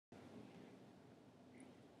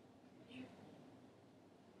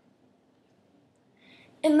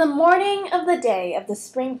In the morning of the day of the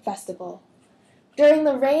spring festival, during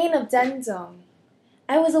the reign of Denzong,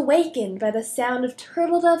 I was awakened by the sound of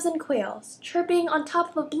turtle doves and quails chirping on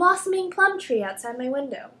top of a blossoming plum tree outside my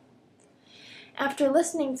window. After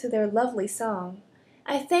listening to their lovely song,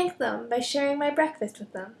 I thanked them by sharing my breakfast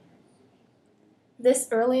with them. This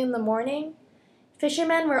early in the morning,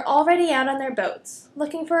 fishermen were already out on their boats,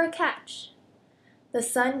 looking for a catch. The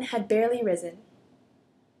sun had barely risen.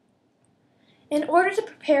 In order to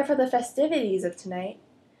prepare for the festivities of tonight,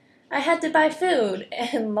 I had to buy food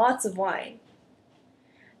and lots of wine.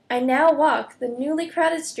 I now walk the newly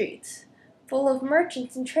crowded streets, full of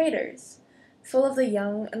merchants and traders, full of the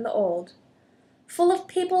young and the old, full of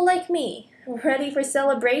people like me, ready for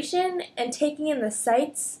celebration and taking in the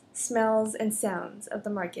sights, smells, and sounds of the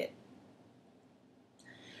market.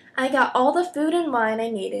 I got all the food and wine I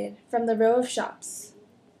needed from the row of shops.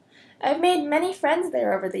 I've made many friends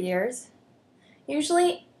there over the years.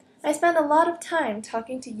 Usually, I spend a lot of time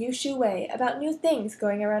talking to Yu Shu Wei about new things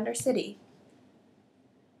going around our city.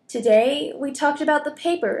 Today, we talked about the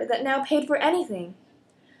paper that now paid for anything.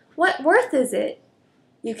 What worth is it?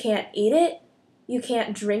 You can't eat it, you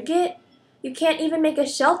can't drink it, you can't even make a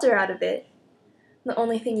shelter out of it. The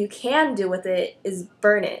only thing you can do with it is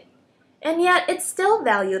burn it. And yet, it's still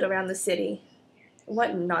valued around the city.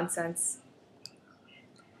 What nonsense.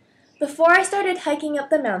 Before I started hiking up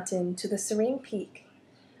the mountain to the serene peak,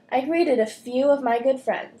 I greeted a few of my good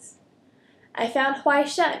friends. I found Huai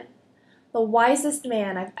Shen, the wisest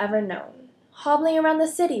man I've ever known, hobbling around the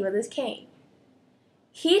city with his cane.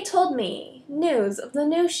 He told me news of the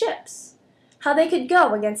new ships, how they could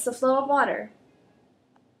go against the flow of water.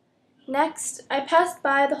 Next, I passed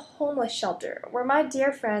by the homeless shelter where my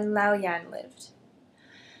dear friend Lao Yan lived.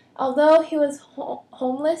 Although he was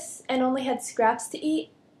homeless and only had scraps to eat,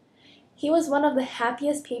 he was one of the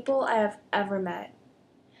happiest people I have ever met.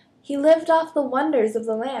 He lived off the wonders of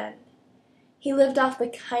the land. He lived off the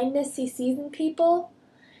kindness he sees in people.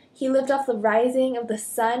 He lived off the rising of the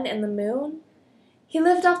sun and the moon. He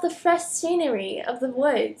lived off the fresh scenery of the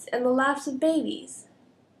woods and the laughs of babies.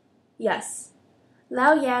 Yes,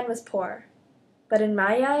 Lao Yan was poor, but in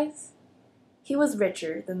my eyes, he was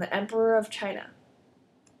richer than the Emperor of China.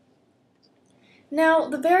 Now,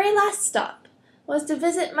 the very last stop was to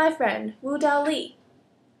visit my friend Wu Dao Li.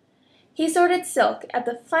 He sorted silk at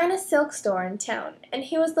the finest silk store in town, and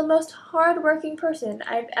he was the most hard-working person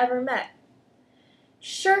I've ever met.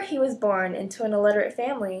 Sure, he was born into an illiterate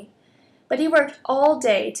family, but he worked all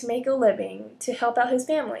day to make a living to help out his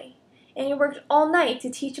family, and he worked all night to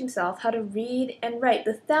teach himself how to read and write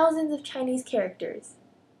the thousands of Chinese characters.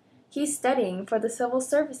 He's studying for the civil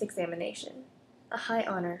service examination, a high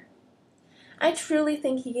honor. I truly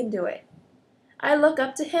think he can do it. I look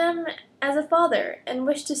up to him as a father and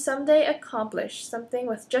wish to someday accomplish something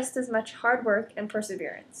with just as much hard work and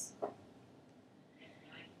perseverance.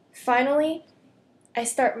 Finally, I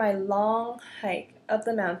start my long hike up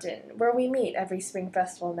the mountain where we meet every spring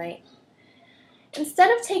festival night. Instead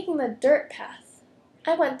of taking the dirt path,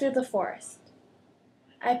 I went through the forest.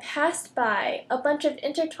 I passed by a bunch of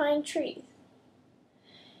intertwined trees.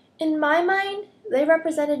 In my mind, they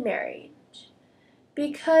represented marriage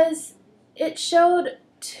because it showed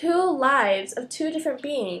two lives of two different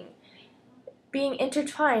beings being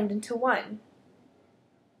intertwined into one.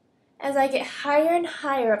 As I get higher and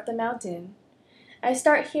higher up the mountain, I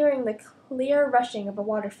start hearing the clear rushing of a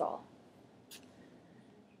waterfall.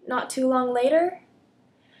 Not too long later,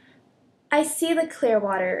 I see the clear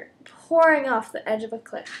water pouring off the edge of a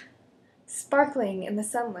cliff, sparkling in the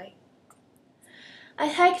sunlight. I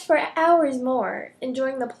hiked for hours more,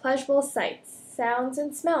 enjoying the pleasurable sights, sounds,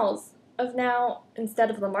 and smells of now,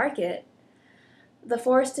 instead of the market, the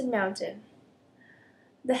forested mountain,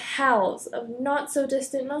 the howls of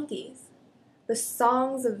not-so-distant monkeys, the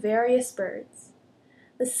songs of various birds,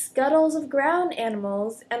 the scuttles of ground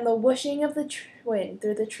animals, and the whooshing of the wind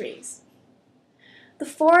through the trees. The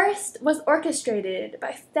forest was orchestrated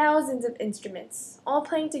by thousands of instruments, all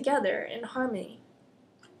playing together in harmony.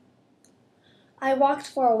 I walked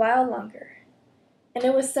for a while longer, and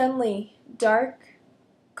it was suddenly dark,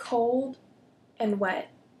 cold, and wet.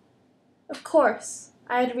 Of course,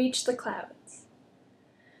 I had reached the clouds.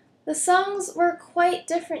 The songs were quite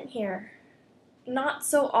different here, not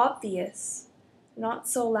so obvious, not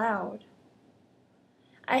so loud.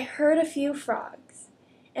 I heard a few frogs,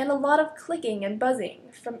 and a lot of clicking and buzzing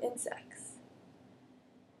from insects.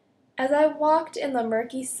 As I walked in the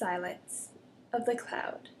murky silence of the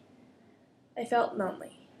cloud, I felt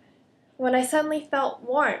lonely, when I suddenly felt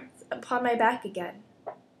warmth upon my back again.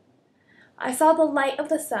 I saw the light of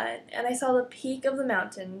the sun, and I saw the peak of the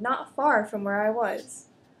mountain not far from where I was.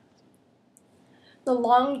 The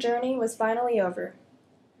long journey was finally over.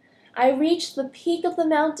 I reached the peak of the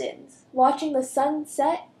mountains, watching the sun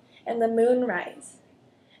set and the moon rise,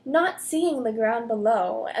 not seeing the ground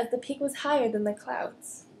below, as the peak was higher than the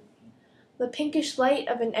clouds. The pinkish light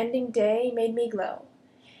of an ending day made me glow,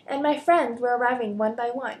 and my friends were arriving one by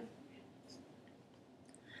one.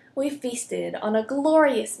 We feasted on a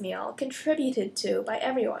glorious meal contributed to by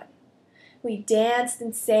everyone. We danced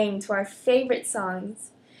and sang to our favorite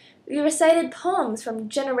songs. We recited poems from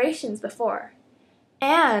generations before,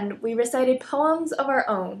 and we recited poems of our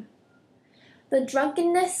own. The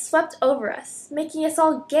drunkenness swept over us, making us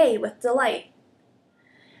all gay with delight.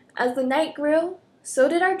 As the night grew, so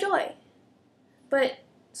did our joy. But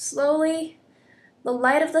slowly, the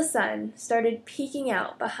light of the sun started peeking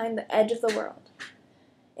out behind the edge of the world,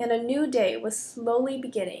 and a new day was slowly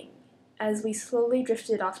beginning as we slowly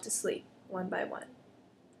drifted off to sleep one by one.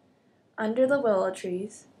 Under the willow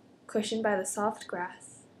trees, cushioned by the soft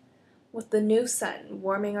grass, with the new sun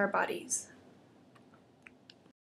warming our bodies.